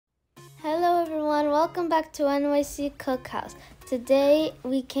welcome back to N.Y.C Cookhouse. Today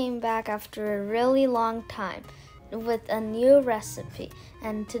we came back after a really long time with a new recipe,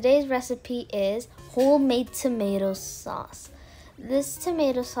 and today's recipe is homemade tomato sauce. This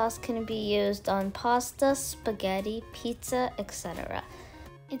tomato sauce can be used on pasta, spaghetti, pizza, etc.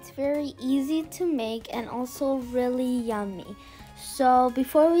 It's very easy to make and also really yummy. So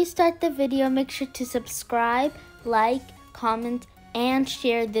before we start the video, make sure to subscribe, like, comment, and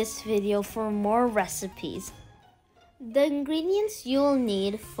share this video for more recipes. The ingredients you'll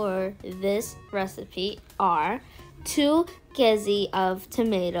need for this recipe are 2 kg of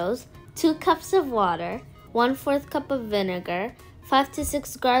tomatoes, 2 cups of water, 1/4 cup of vinegar, 5 to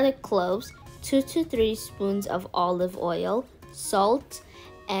 6 garlic cloves, 2 to 3 spoons of olive oil, salt,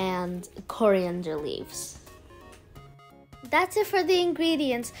 and coriander leaves. That's it for the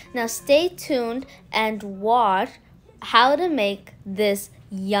ingredients. Now stay tuned and watch how to make this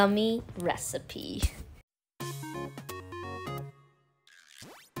yummy recipe.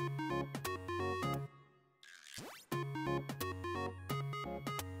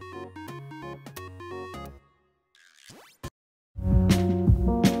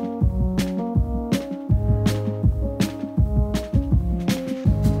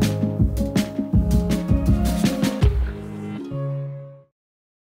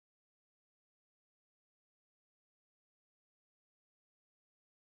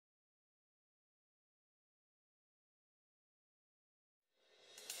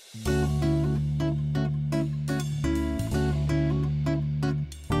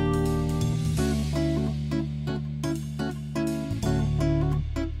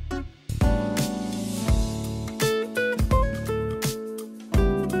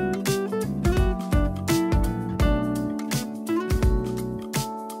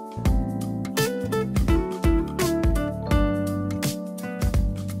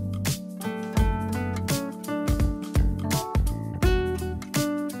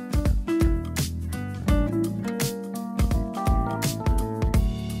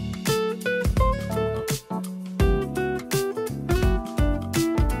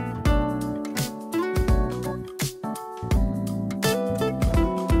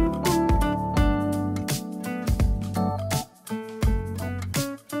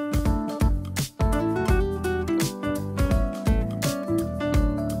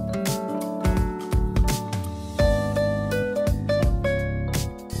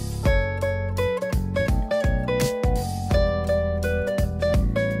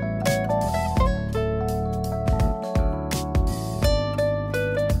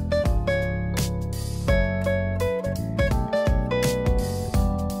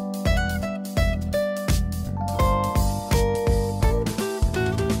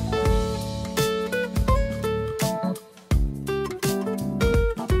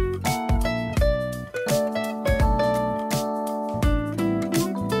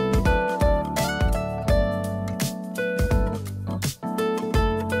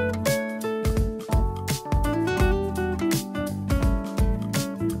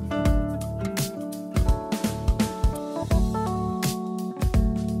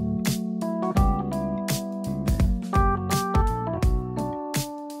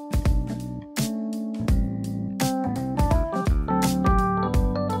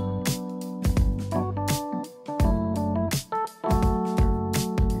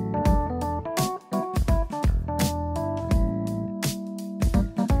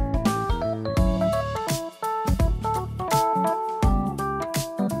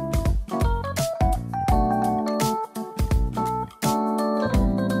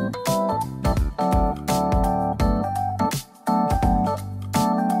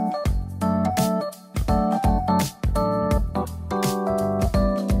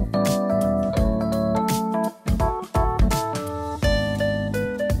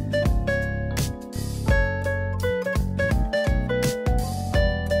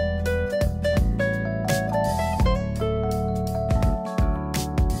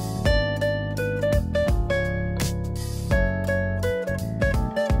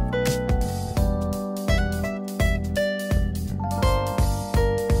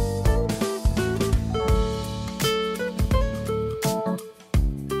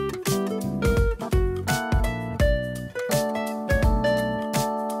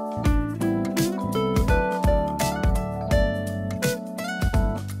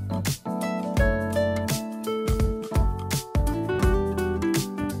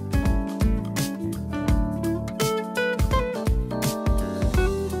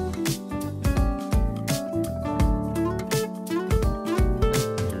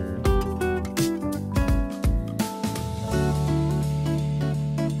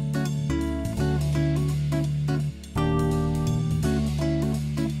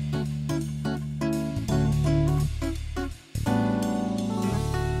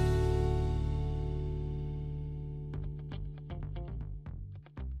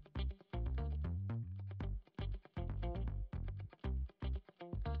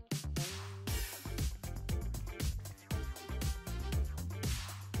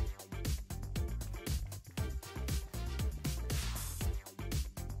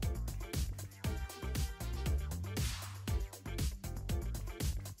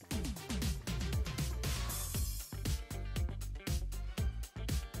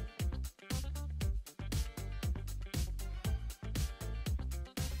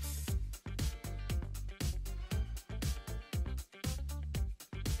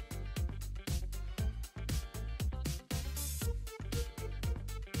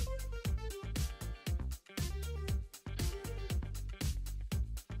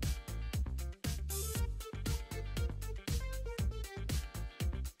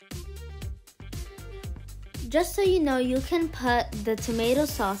 Just so you know, you can put the tomato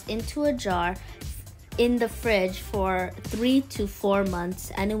sauce into a jar in the fridge for 3 to 4 months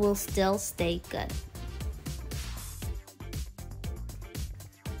and it will still stay good.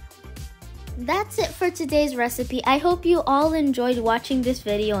 That's it for today's recipe. I hope you all enjoyed watching this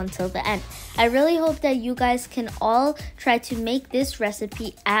video until the end. I really hope that you guys can all try to make this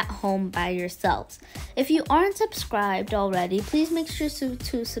recipe at home by yourselves. If you aren't subscribed already, please make sure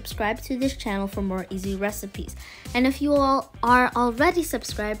to subscribe to this channel for more easy recipes. And if you all are already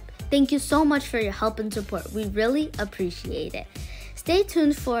subscribed, thank you so much for your help and support. We really appreciate it. Stay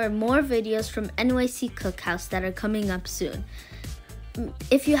tuned for more videos from N.Y.C Cookhouse that are coming up soon.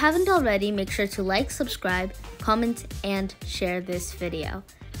 If you haven't already, make sure to like, subscribe, comment, and share this video.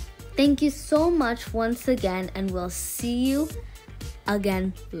 Thank you so much once again, and we'll see you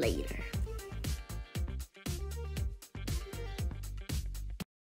again later.